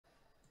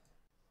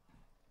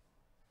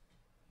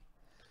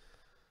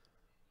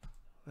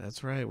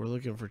That's right. We're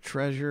looking for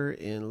treasure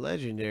in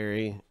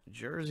legendary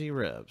jersey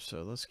reps.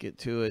 So let's get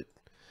to it.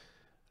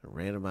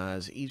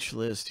 Randomize each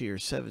list here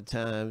 7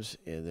 times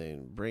and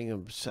then bring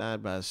them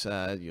side by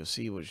side. You'll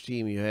see which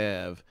team you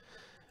have.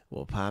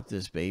 We'll pop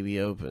this baby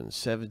open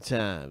 7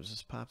 times.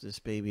 Let's pop this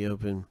baby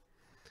open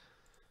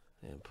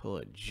and pull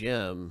a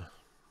gem.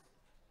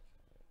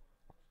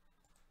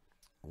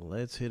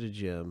 Let's hit a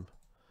gem.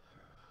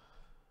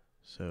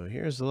 So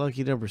here's the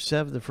lucky number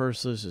 7. The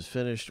first list is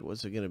finished.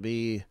 What's it going to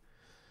be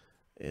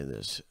in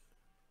this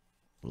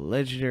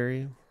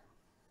legendary?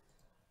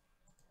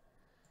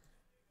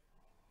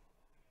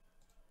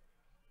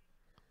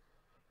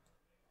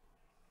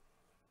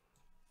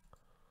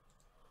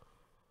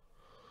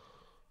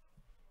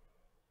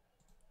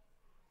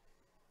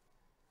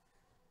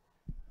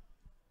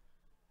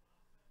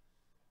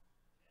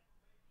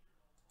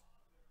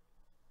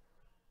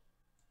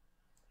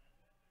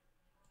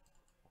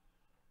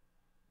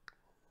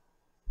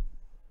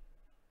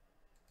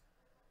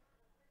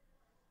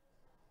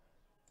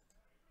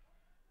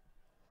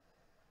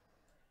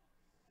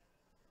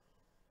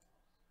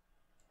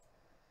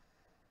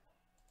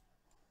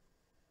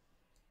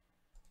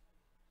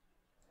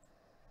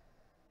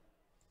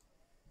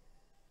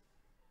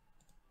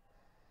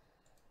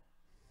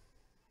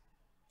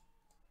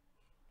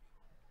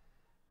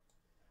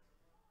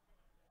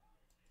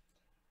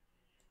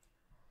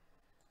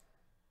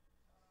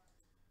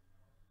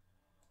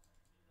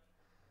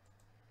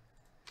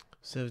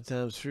 Seven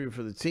times through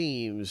for the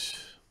teams.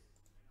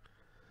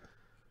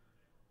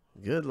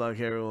 Good luck,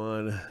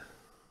 everyone.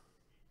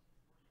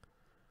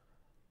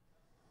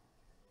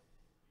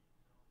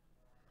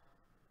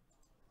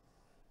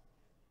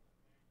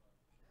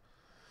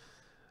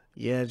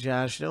 Yeah,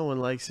 Josh, no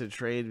one likes to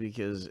trade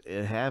because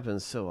it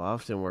happens so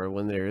often where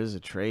when there is a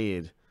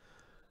trade,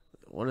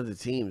 one of the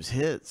teams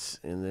hits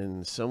and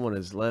then someone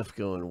is left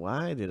going,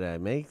 why did I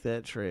make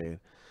that trade?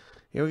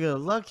 Here we go.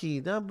 Lucky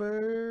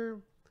number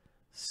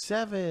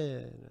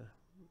 7.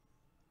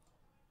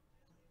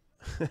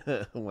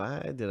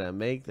 Why did I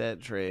make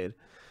that trade?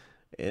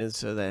 And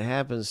so that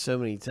happens so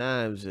many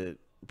times that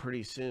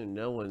pretty soon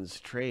no one's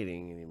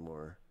trading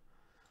anymore.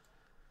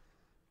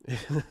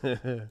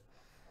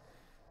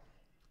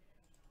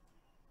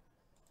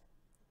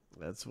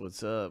 That's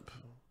what's up.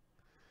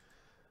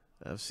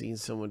 I've seen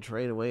someone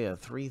trade away a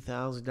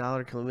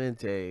 $3,000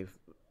 Clemente.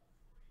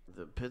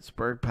 The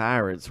Pittsburgh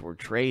Pirates were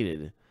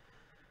traded.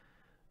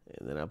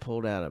 And then I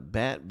pulled out a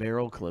Bat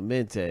Barrel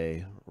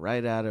Clemente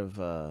right out of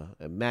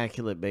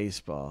Immaculate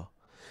Baseball.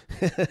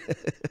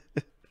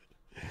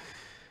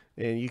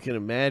 And you can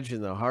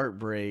imagine the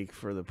heartbreak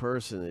for the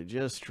person that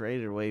just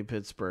traded away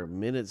Pittsburgh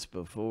minutes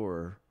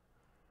before.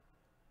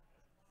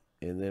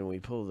 And then we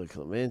pull the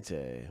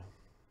Clemente.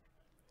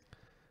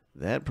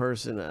 That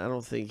person, I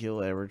don't think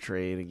he'll ever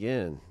trade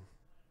again.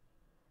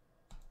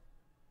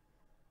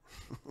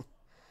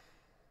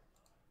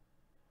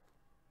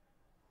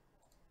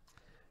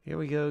 Here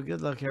we go.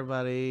 Good luck,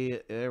 everybody.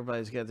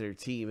 Everybody's got their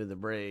team in the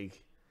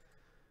break.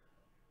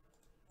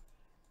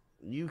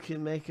 You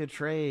can make a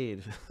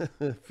trade.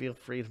 Feel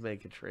free to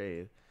make a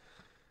trade.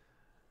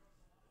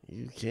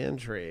 You can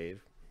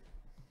trade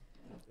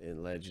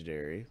in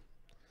Legendary.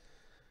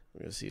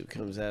 We're going to see what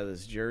comes out of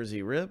this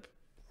jersey rip.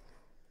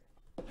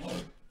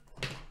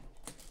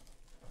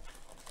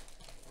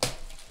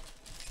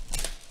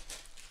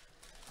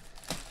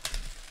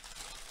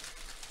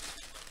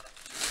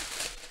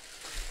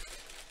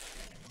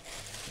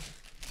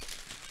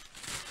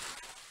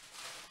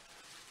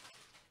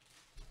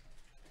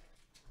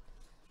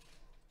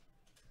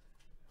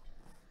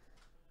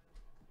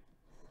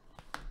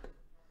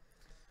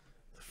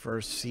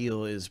 First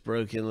seal is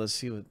broken. Let's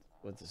see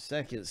what the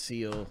second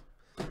seal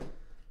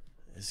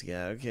has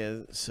got.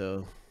 Okay,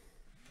 so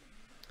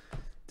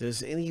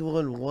does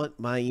anyone want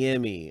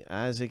Miami?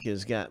 Isaac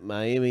has got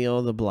Miami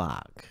on the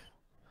block.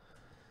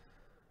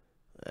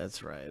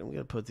 That's right. I'm going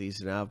to put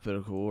these in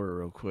alphabetical order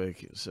real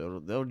quick. So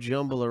they'll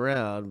jumble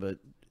around, but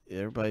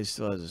everybody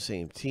still has the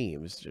same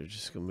team. They're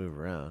just going to move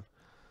around.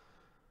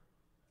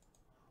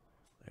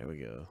 There we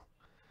go.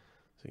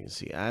 So you can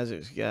see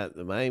Isaac's got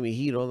the Miami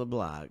Heat on the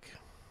block.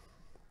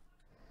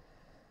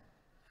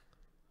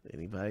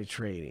 Anybody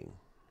trading?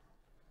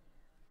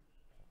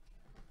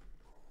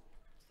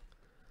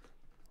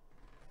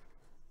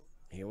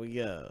 Here we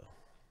go.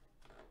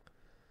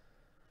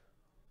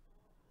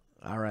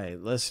 All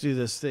right, let's do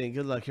this thing.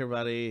 Good luck,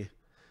 everybody.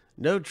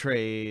 No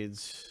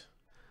trades.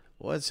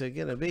 What's it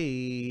going to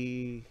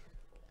be?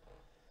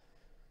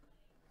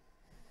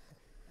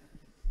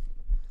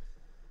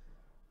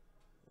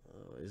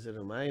 Oh, is it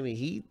a Miami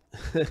Heat?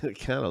 It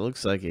kind of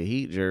looks like a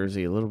Heat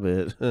jersey a little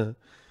bit.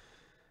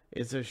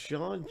 It's a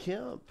Sean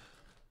Kemp.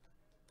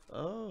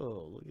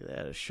 Oh, look at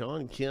that. A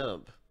Sean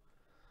Kemp.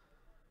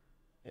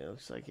 It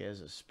looks like it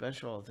has a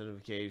special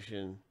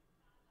authentication.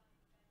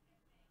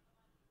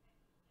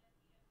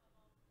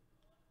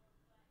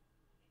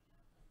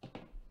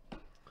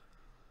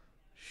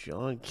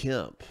 Sean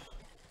Kemp.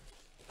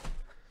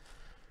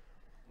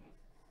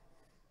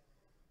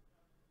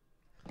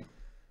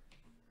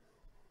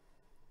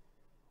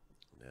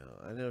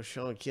 I know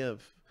Sean Kemp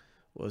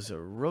was a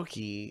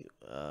rookie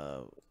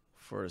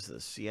for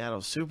the Seattle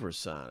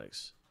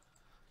Supersonics.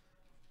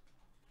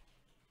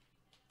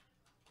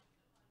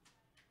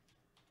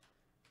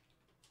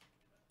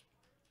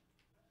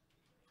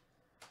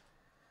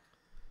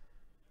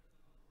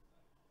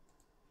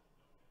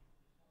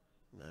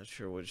 Not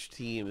sure which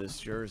team this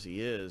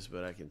jersey is,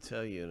 but I can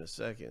tell you in a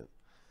second.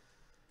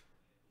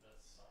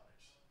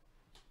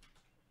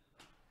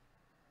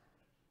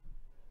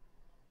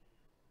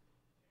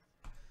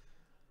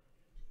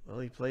 Well,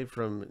 he played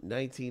from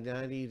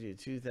 1990 to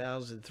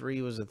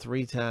 2003, was a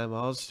three-time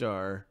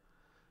All-Star,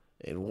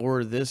 and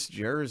wore this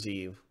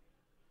jersey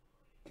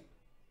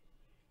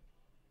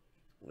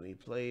when he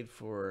played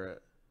for,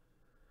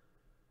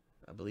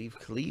 I believe,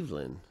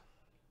 Cleveland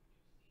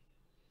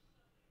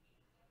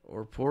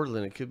or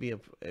Portland. It could be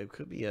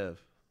a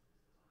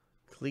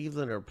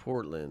Cleveland or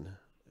Portland.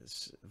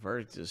 Its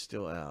verdict is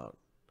still out.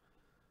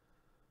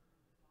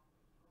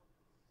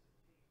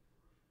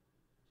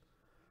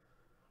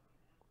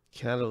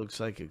 Kind of looks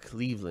like a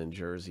Cleveland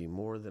jersey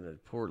more than a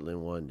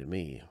Portland one to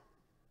me.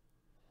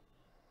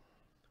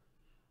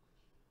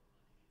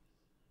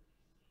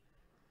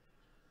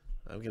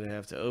 I'm going to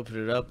have to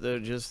open it up, though,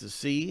 just to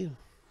see.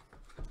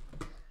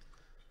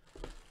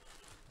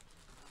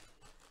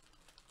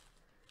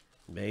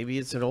 Maybe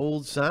it's an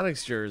old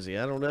Sonics jersey.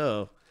 I don't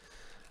know.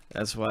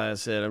 That's why I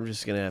said I'm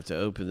just going to have to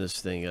open this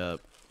thing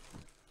up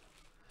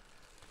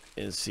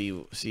and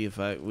see if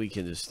we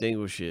can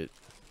distinguish it.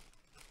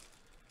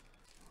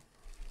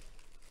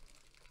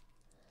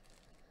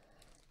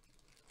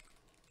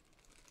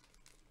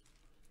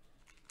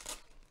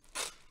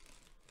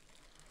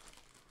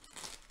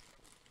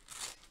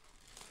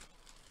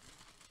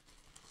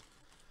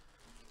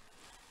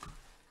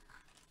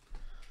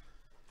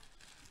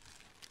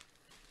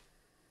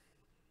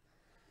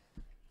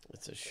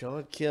 It's a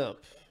Sean Kemp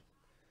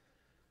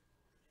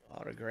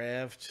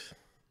autographed.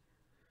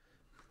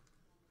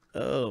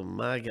 Oh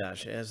my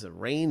gosh, it has the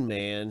Rain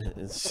Man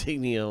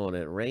insignia on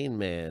it. Rain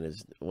Man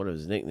is one of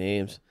his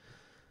nicknames.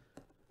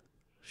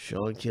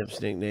 Sean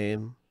Kemp's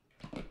nickname.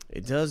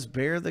 It does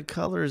bear the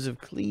colors of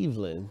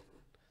Cleveland.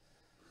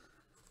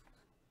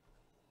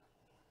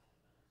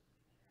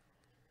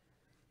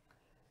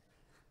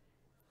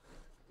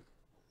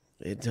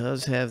 It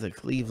does have the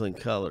Cleveland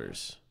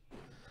colors.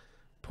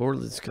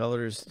 Portland's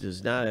colors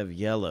does not have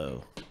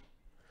yellow.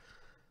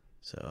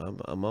 So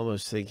I'm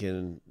almost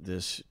thinking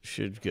this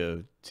should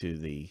go to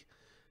the...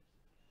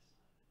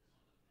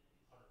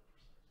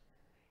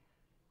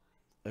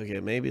 Okay,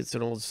 maybe it's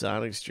an old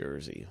Sonics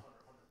jersey.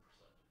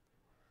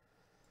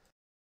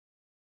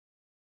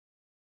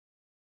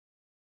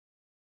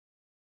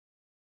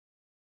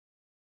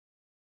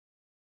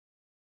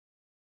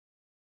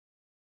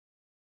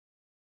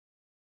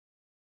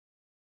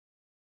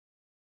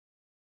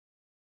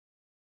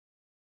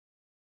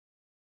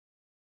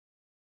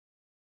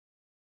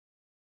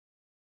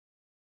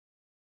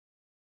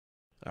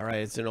 All right,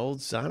 it's an old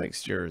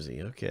Sonics jersey.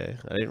 Okay,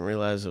 I didn't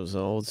realize it was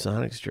an old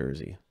Sonics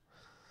jersey.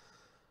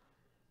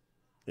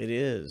 It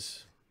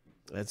is.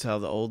 That's how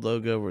the old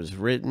logo was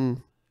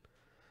written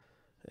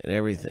and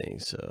everything.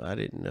 So I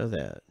didn't know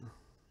that.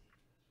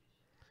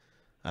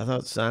 I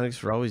thought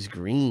Sonics were always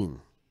green.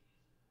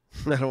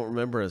 I don't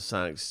remember a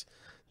Sonics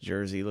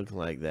jersey looking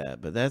like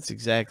that, but that's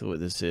exactly what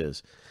this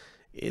is.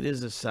 It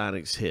is a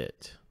Sonics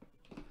hit.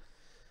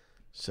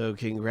 So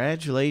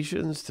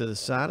congratulations to the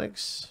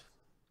Sonics.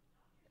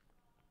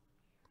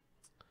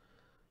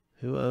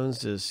 Who owns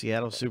the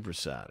Seattle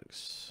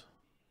Supersonics?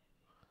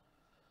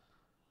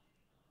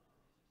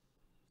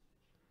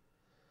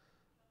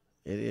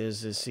 It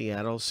is the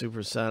Seattle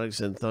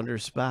Supersonics and Thunder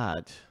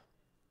Spot.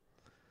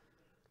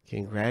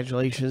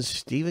 Congratulations,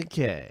 Stephen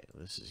K.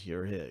 This is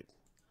your hit.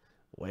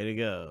 Way to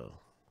go.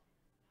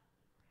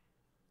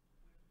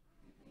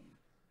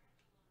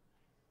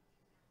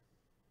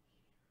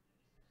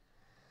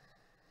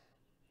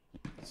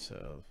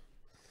 So...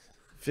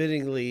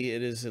 fittingly,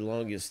 it is the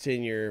longest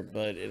tenure,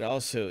 but it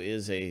also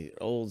is a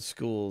old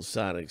school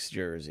Sonics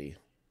jersey.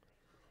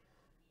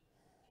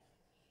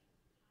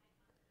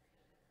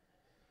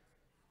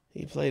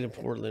 He played in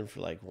Portland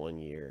for like 1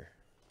 year.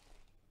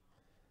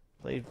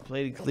 Played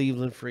in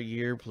Cleveland for a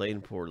year, played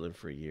in Portland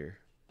for a year.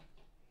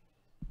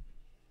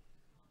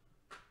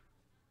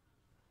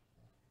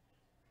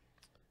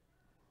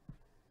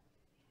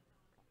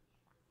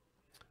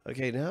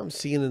 Okay, now I'm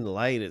seeing in the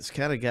light, it's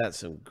kind of got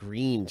some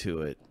green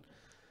to it.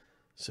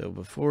 So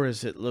before,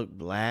 as it looked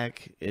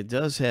black, it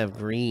does have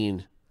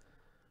green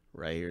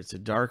right here. It's a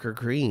darker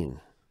green.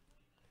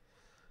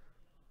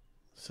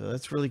 So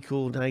that's really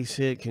cool. Nice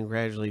hit.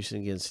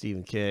 Congratulations again,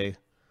 Stephen K.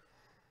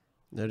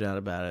 No doubt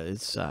about it.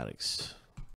 It's Sonics.